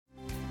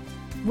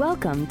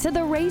Welcome to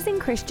the Raising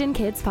Christian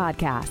Kids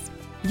podcast.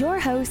 Your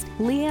host,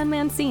 Leanne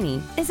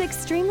Mancini, is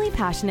extremely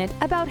passionate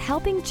about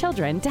helping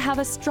children to have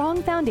a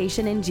strong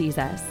foundation in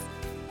Jesus.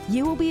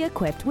 You will be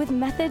equipped with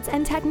methods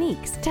and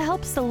techniques to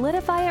help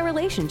solidify a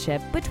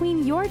relationship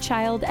between your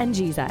child and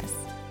Jesus.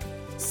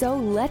 So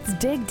let's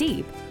dig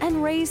deep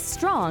and raise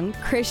strong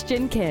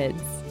Christian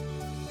kids.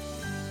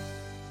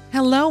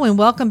 Hello and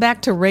welcome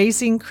back to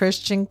Raising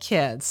Christian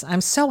Kids.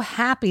 I'm so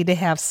happy to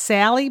have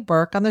Sally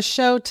Burke on the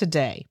show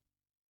today.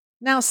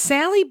 Now,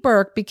 Sally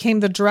Burke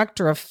became the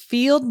director of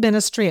field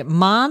ministry at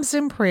Moms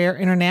in Prayer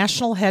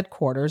International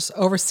Headquarters,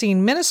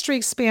 overseeing ministry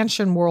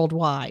expansion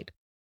worldwide.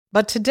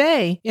 But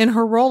today, in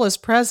her role as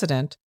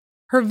president,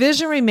 her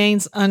vision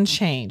remains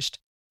unchanged,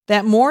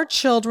 that more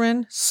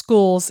children,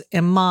 schools,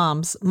 and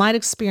moms might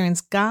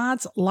experience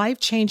God's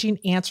life-changing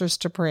answers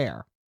to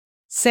prayer.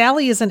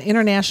 Sally is an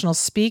international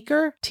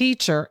speaker,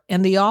 teacher,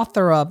 and the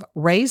author of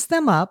Raise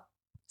Them Up,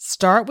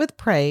 Start with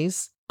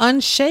Praise,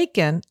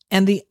 Unshaken,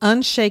 and the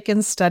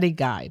Unshaken Study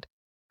Guide.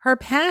 Her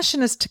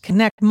passion is to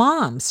connect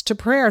moms to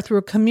prayer through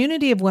a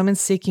community of women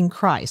seeking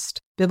Christ,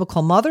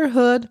 biblical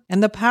motherhood,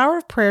 and the power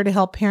of prayer to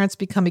help parents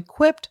become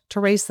equipped to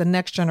raise the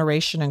next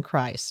generation in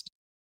Christ.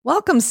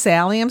 Welcome,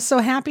 Sally. I'm so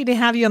happy to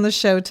have you on the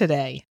show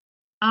today.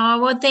 Oh,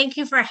 well, thank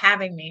you for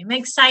having me. I'm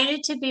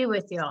excited to be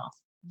with you all.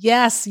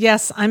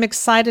 Yes, I'm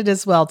excited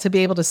as well to be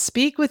able to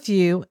speak with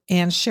you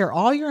and share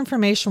all your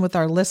information with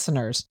our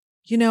listeners.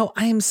 You know,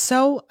 I am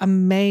so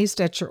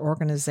amazed at your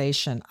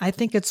organization. I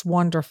think it's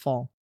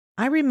wonderful.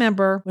 I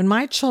remember when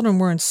my children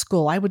were in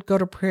school, I would go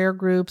to prayer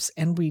groups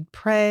and we'd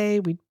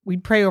pray.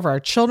 We'd pray over our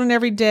children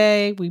every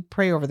day. We'd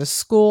pray over the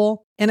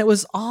school. And it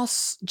was all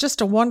just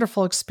a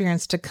wonderful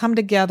experience to come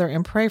together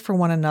and pray for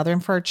one another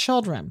and for our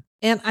children.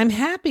 And I'm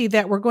happy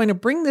that we're going to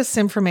bring this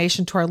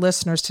information to our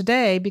listeners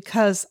today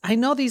because I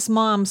know these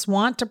moms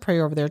want to pray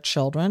over their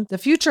children, the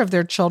future of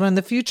their children,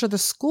 the future of the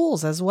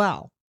schools as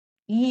well.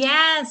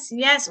 Yes.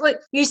 Well,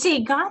 you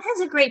see, God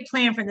has a great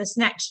plan for this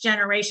next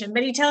generation,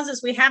 but he tells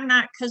us we have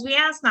not because we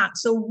ask not.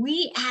 So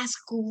we ask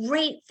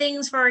great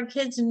things for our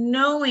kids,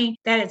 knowing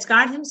that it's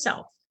God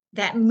himself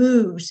that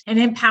moves and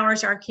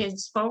empowers our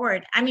kids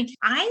forward. I mean,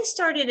 I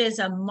started as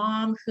a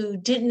mom who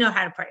didn't know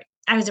how to pray.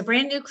 I was a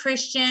brand new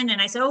Christian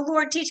and I said, oh,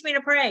 Lord, teach me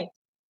to pray.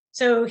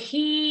 So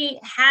he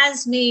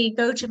has me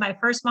go to my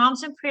first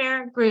Moms in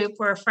Prayer group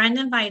where a friend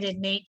invited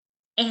me.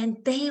 And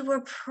they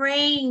were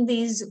praying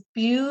these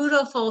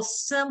beautiful,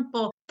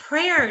 simple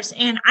prayers.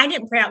 And I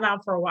didn't pray out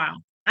loud for a while.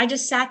 I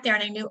just sat there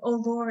and I knew,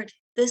 oh, Lord,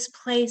 this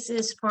place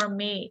is for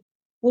me.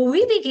 Well,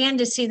 we began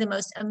to see the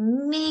most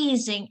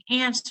amazing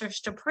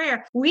answers to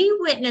prayer. We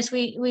witnessed,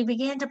 we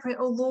began to pray,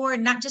 oh, Lord,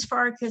 not just for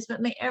our kids,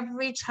 but may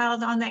every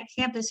child on that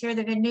campus hear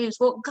the good news.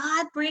 Well,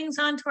 God brings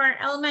onto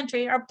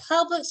our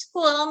public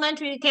school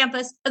elementary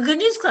campus, a good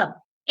news club.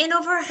 And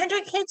over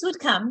 100 kids would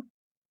come.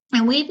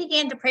 And we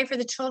began to pray for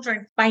the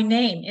children by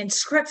name in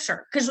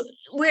scripture, because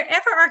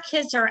wherever our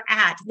kids are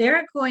at,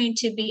 they're going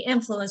to be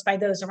influenced by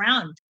those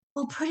around.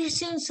 Well, pretty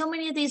soon, so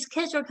many of these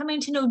kids were coming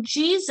to know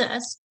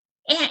Jesus.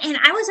 And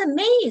I was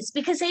amazed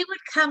because they would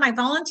come. I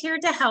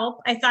volunteered to help.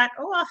 I thought,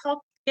 oh, I'll help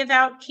give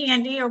out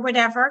candy or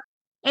whatever.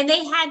 And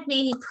they had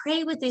me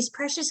pray with these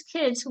precious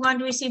kids who wanted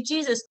to receive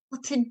Jesus. Well,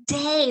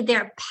 today,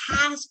 they're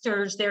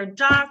pastors, they're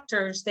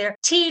doctors, they're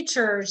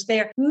teachers,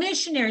 they're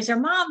missionaries, they're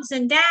moms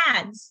and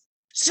dads.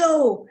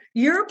 So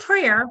your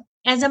prayer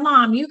as a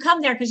mom, you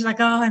come there because you're like,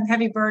 oh, I'm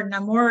heavy burden.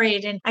 I'm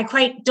worried. And I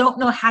quite don't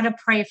know how to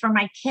pray for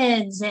my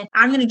kids. And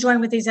I'm going to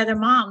join with these other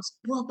moms.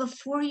 Well,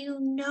 before you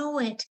know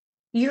it,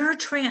 you're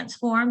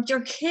transformed. Your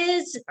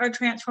kids are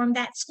transformed.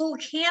 That school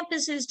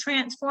campus is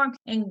transformed.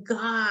 And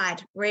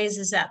God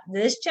raises up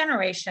this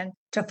generation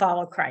to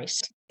follow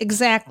Christ.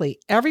 Exactly.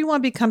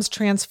 Everyone becomes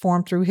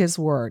transformed through his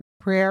word.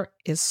 Prayer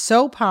is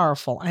so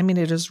powerful. I mean,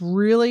 it is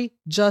really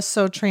just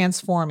so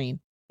transforming.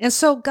 And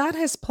so God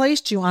has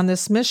placed you on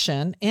this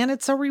mission, and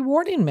it's a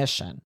rewarding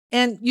mission.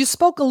 And you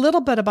spoke a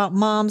little bit about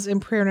Moms in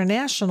Prayer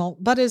International,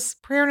 but is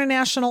Prayer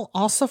International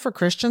also for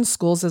Christian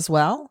schools as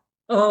well?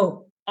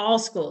 Oh, all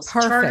schools,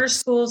 Perfect. Charter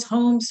schools,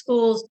 home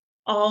schools,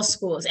 all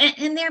schools,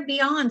 and they're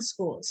beyond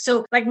schools.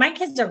 So like my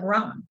kids are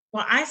grown.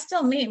 Well, I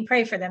still meet and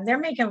pray for them. They're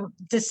making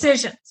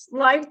decisions,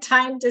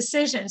 lifetime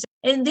decisions.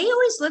 And they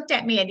always looked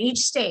at me at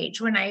each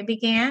stage. When I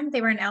began, they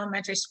were in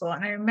elementary school.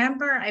 And I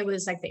remember I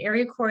was like the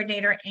area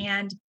coordinator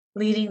and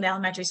leading the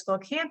elementary school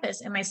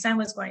campus. And my son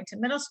was going to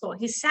middle school.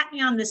 He sat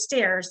me on the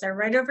stairs. They're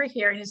right over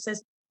here. And he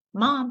says,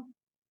 Mom,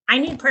 I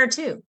need prayer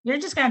too. You're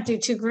just going to do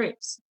two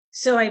groups.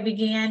 So I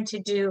began to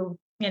do,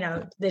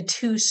 the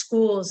two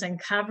schools and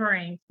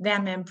covering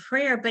them in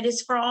prayer, but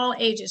it's for all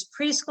ages,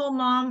 preschool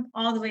mom,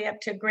 all the way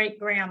up to great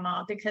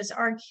grandma, because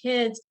our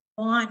kids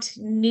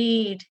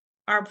need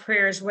our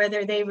prayers,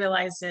 whether they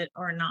realize it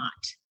or not.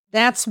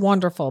 That's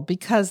wonderful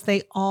because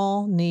they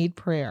all need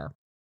prayer.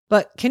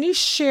 But can you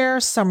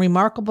share some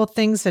remarkable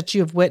things that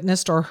you have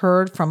witnessed or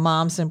heard from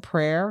Moms in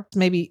Prayer?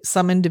 Maybe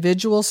some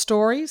individual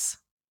stories?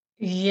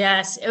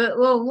 Yes.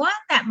 Well, one,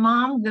 that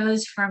mom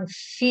goes from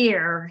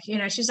fear,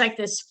 she's like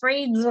this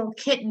afraid little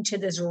kitten to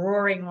this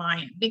roaring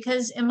lion.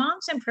 Because in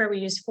Moms in Prayer, we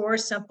use 4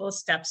 simple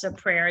steps of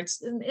prayer.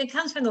 It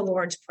comes from the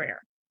Lord's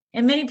Prayer.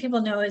 And many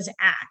people know as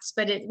Acts,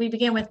 but we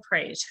begin with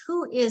praise.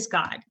 Who is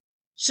God?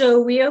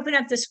 So we open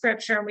up the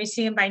scripture and we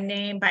see him by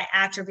name, by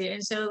attribute.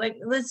 And so, like,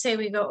 let's say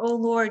we go, "Oh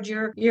Lord,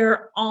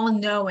 you're all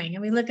knowing."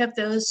 And we look up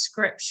those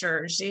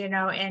scriptures,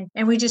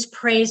 and we just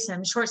praise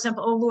him. Short,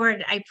 simple. "Oh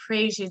Lord, I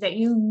praise you that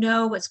you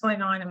know what's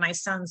going on in my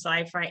son's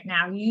life right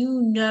now.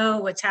 You know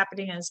what's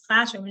happening in his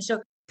classroom." And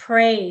so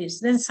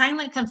praise, then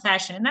silent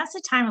confession. And that's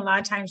the time a lot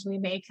of times we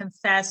may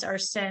confess our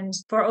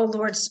sins for, "Oh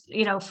Lord,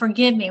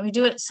 forgive me." And we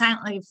do it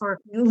silently for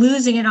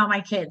losing it on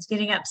my kids,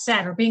 getting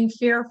upset or being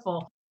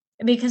fearful,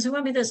 because we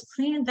want to be those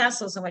clean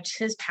vessels in which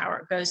his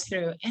power goes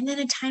through. And then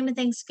a time of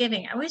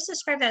thanksgiving. I always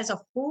describe that as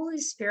a Holy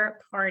Spirit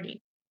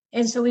party.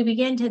 And so we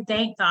begin to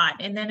thank God,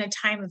 and then a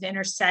time of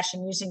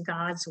intercession using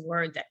God's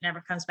word that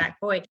never comes back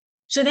void.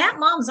 So that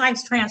mom's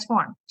life's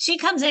transformed. She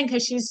comes in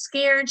because she's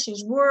scared,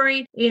 she's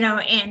worried,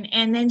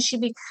 and then she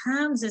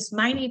becomes this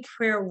mighty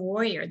prayer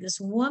warrior, this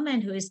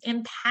woman who is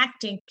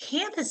impacting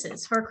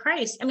campuses for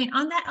Christ. I mean,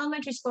 on that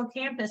elementary school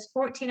campus,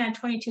 14 out of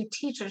 22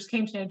 teachers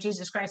came to know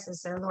Jesus Christ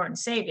as their Lord and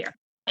Savior.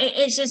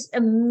 It's just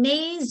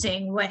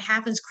amazing what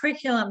happens.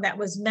 Curriculum that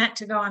was meant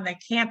to go on the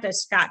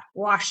campus got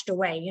washed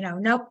away.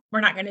 Nope,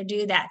 we're not going to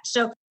do that.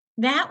 So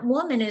that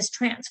woman is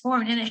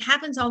transformed, and it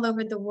happens all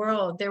over the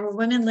world. There were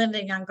women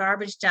living on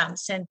garbage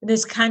dumps in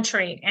this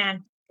country. And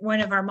one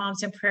of our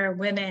Moms in Prayer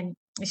women,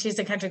 she's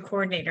the country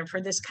coordinator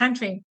for this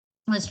country,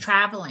 was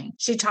traveling.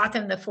 She taught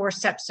them the 4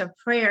 steps of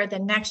prayer. The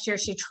next year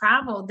she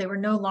traveled, they were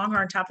no longer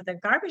on top of the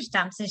garbage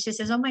dumps. And she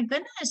says, "Oh my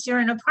goodness, you're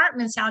in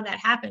apartments. How that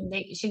happened?"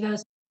 She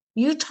goes,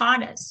 "You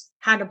taught us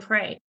how to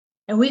pray,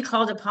 and we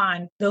called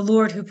upon the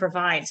Lord who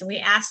provides, and we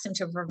asked him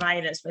to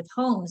provide us with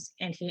homes,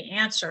 and he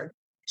answered."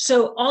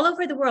 So all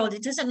over the world,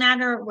 it doesn't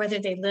matter whether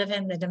they live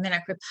in the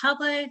Dominican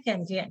Republic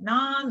and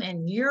Vietnam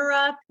and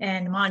Europe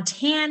and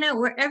Montana,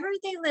 wherever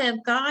they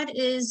live, God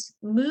is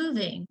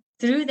moving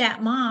through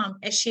that mom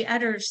as she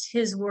utters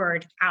his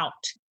word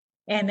out.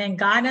 And then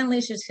God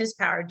unleashes his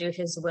power to do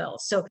his will.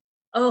 So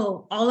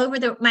all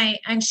over my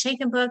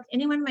Unshaken book,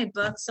 any one of my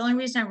books, the only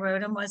reason I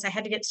wrote them was I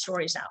had to get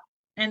stories out.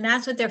 And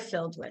that's what they're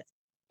filled with,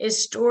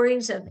 is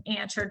stories of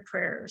answered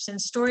prayers and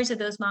stories of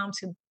those moms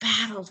who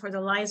battled for the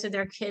lives of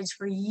their kids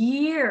for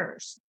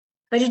years.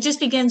 But it just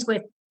begins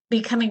with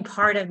becoming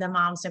part of the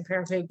Moms in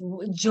Prayer group,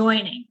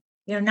 joining,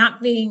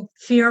 not being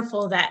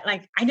fearful that,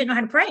 like, I didn't know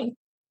how to pray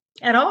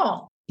at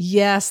all.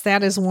 Yes,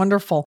 that is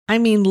wonderful. I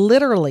mean,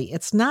 literally,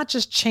 it's not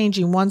just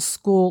changing one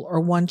school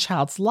or one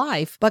child's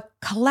life, but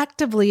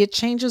collectively it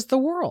changes the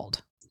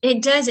world.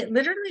 It does. It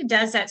literally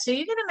does that. So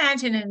you can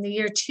imagine in the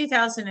year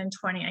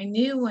 2020, I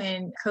knew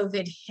when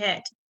COVID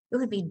hit, it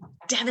would be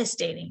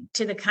devastating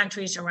to the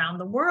countries around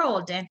the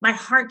world. And my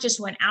heart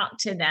just went out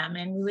to them,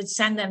 and we would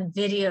send them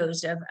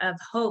videos of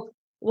hope.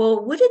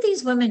 Well, what did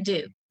these women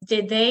do?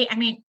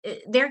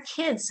 Their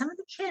kids, some of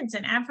the kids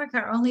in Africa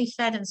are only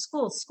fed in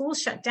school.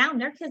 Schools shut down.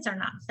 Their kids are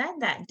not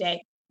fed that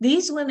day.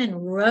 These women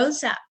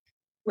rose up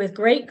with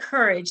great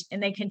courage,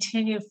 and they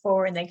continued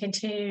forward, and they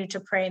continued to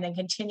pray, and they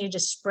continued to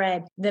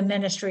spread the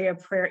ministry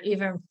of prayer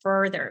even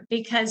further,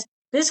 because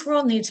this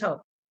world needs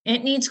hope.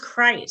 It needs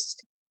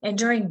Christ. And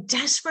during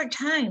desperate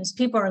times,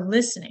 people are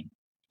listening.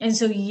 And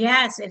so,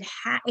 yes, it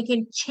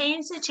can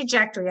change the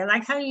trajectory. I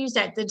like how you use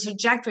that, the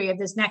trajectory of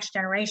this next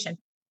generation.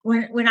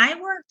 When I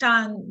worked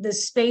on the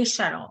space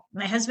shuttle,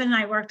 my husband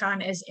and I worked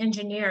on as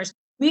engineers,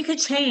 we could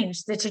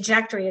change the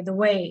trajectory of the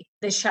way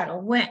the shuttle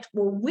went.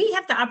 Well, we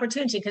have the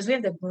opportunity, because we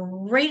have the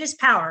greatest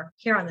power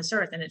here on this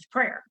earth, and it's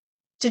prayer,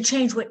 to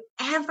change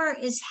whatever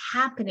is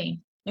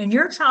happening in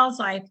your child's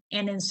life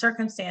and in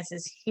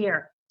circumstances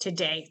here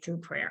today through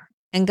prayer.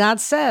 And God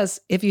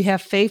says, if you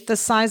have faith the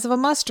size of a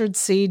mustard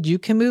seed, you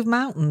can move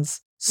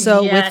mountains.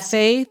 So with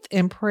faith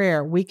and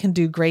prayer, we can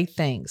do great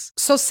things.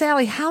 So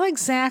Sally, how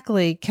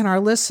exactly can our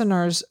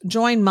listeners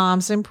join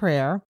Moms in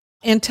Prayer?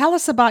 And tell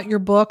us about your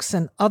books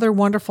and other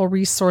wonderful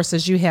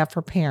resources you have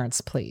for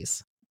parents,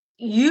 please.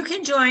 You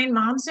can join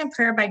Moms in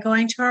Prayer by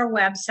going to our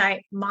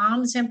website,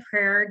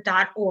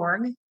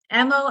 momsinprayer.org,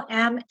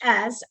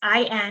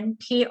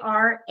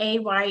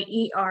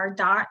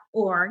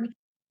 momsinprayer.org.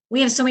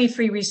 We have so many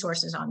free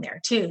resources on there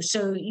too.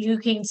 So you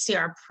can see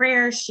our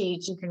prayer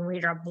sheets, you can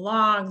read our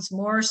blogs,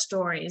 more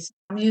stories.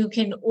 You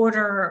can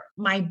order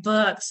my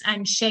books,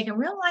 Unshaken,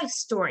 real life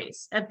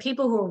stories of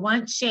people who were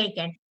once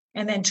shaken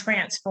and then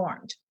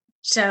transformed.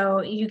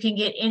 So you can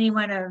get any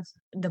one of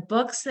the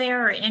books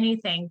there or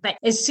anything. But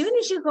as soon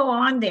as you go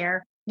on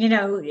there,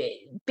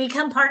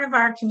 become part of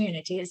our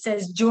community. It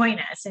says join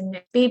us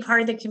and be part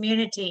of the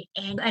community.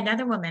 And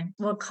another woman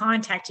will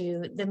contact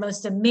you, the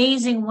most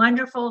amazing,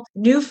 wonderful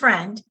new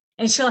friend,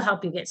 and she'll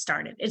help you get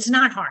started. It's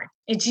not hard.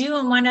 It's you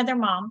and one other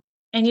mom,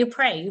 and you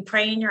pray. You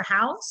pray in your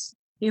house.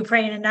 You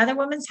pray in another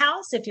woman's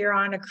house. If you're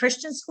on a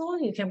Christian school,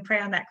 you can pray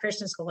on that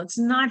Christian school. It's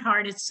not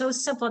hard. It's so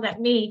simple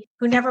that me,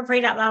 who never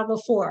prayed out loud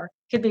before,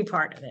 could be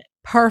part of it.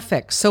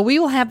 Perfect. So we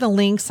will have the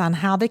links on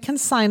how they can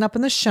sign up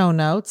in the show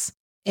notes.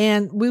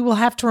 And we will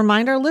have to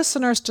remind our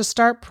listeners to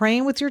start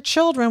praying with your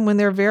children when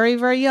they're very,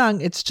 very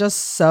young. It's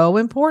just so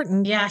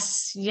important.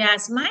 Yes.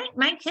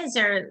 My kids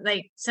are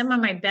like some of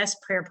my best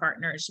prayer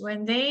partners.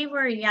 When they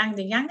were young,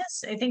 the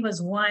youngest, I think,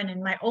 was 1.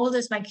 And my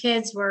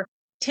kids were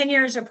 10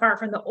 years apart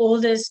from the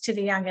oldest to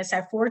the youngest. I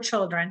have 4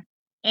 children.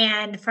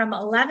 And from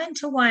 11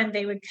 to 1,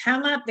 they would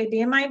come up, they'd be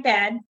in my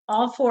bed,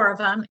 all 4 of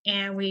them,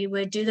 and we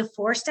would do the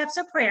 4 steps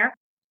of prayer.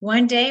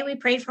 One day we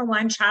prayed for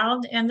one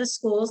child in the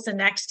schools, the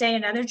next day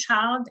another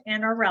child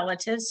and our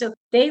relatives. So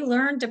they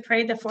learned to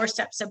pray the 4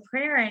 steps of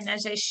prayer. And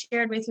as I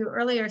shared with you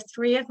earlier,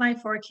 3 of my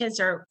 4 kids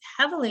are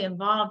heavily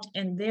involved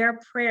in their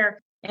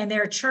prayer and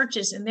their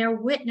churches, and they're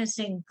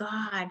witnessing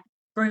God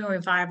bring a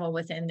revival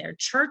within their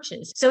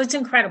churches. So it's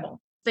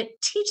incredible. But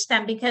teach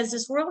them, because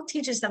this world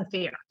teaches them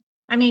fear.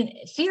 I mean,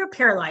 fear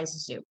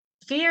paralyzes you.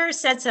 Fear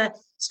sets a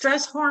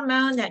stress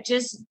hormone that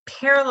just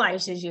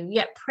paralyzes you.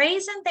 Yet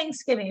praise and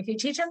thanksgiving, if you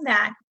teach them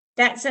that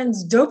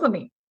sends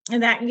dopamine,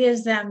 and that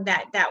gives them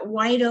that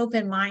wide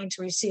open mind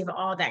to receive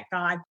all that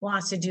God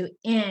wants to do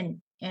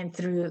in and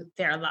through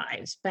their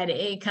lives. But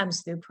it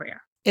comes through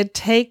prayer. It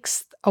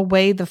takes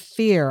away the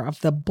fear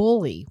of the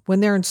bully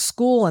when they're in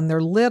school and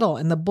they're little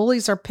and the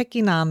bullies are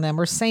picking on them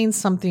or saying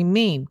something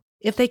mean.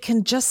 If they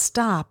can just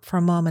stop for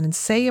a moment and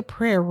say a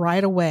prayer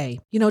right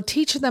away,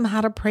 teaching them how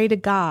to pray to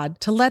God,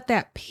 to let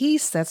that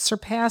peace that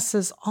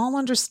surpasses all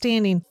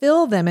understanding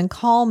fill them and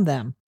calm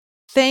them.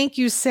 Thank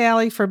you,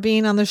 Sally, for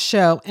being on the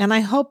show. And I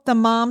hope the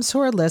moms who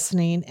are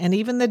listening, and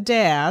even the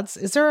dads,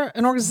 is there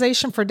an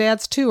organization for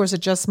dads too, or is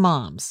it just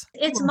moms?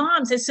 It's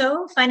moms. It's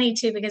so funny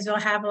too, because we'll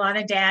have a lot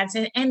of dads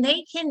and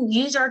they can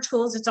use our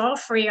tools. It's all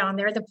free on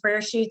there, the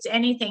prayer sheets,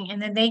 anything. And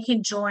then they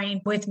can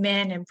join with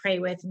men and pray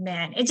with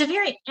men. It's a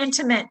very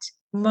intimate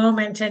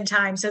moment in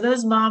time. So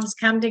those moms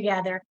come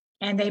together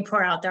and they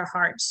pour out their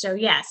hearts. So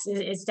yes,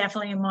 it's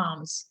definitely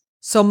moms.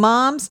 So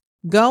moms,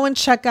 go and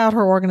check out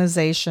her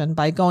organization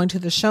by going to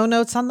the show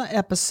notes on the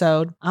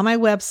episode on my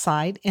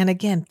website. And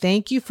again,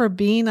 thank you for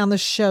being on the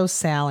show,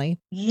 Sally.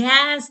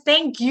 Yes,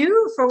 thank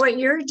you for what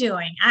you're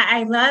doing.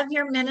 I love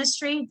your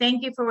ministry.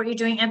 Thank you for what you're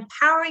doing,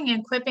 empowering and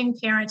equipping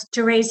parents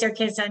to raise their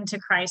kids unto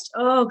Christ.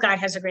 Oh, God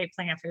has a great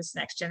plan for this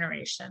next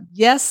generation.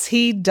 Yes,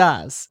 he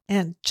does.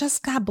 And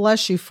just God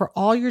bless you for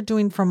all you're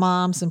doing for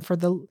moms and for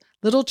the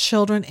little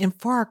children and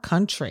for our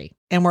country.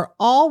 And we're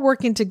all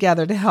working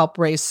together to help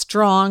raise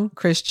strong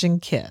Christian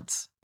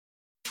kids.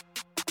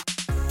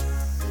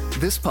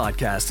 This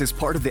podcast is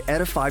part of the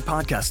Edify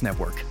Podcast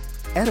Network.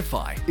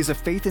 Edify is a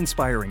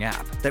faith-inspiring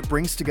app that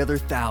brings together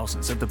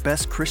thousands of the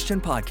best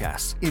Christian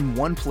podcasts in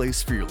one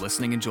place for your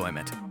listening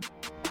enjoyment.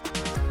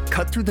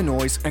 Cut through the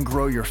noise and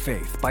grow your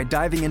faith by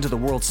diving into the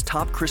world's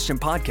top Christian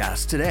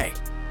podcasts today.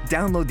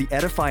 Download the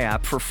Edify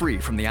app for free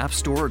from the App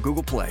Store or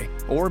Google Play,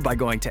 or by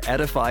going to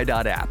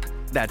edify.app.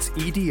 That's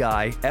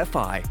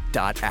EDIFI.app.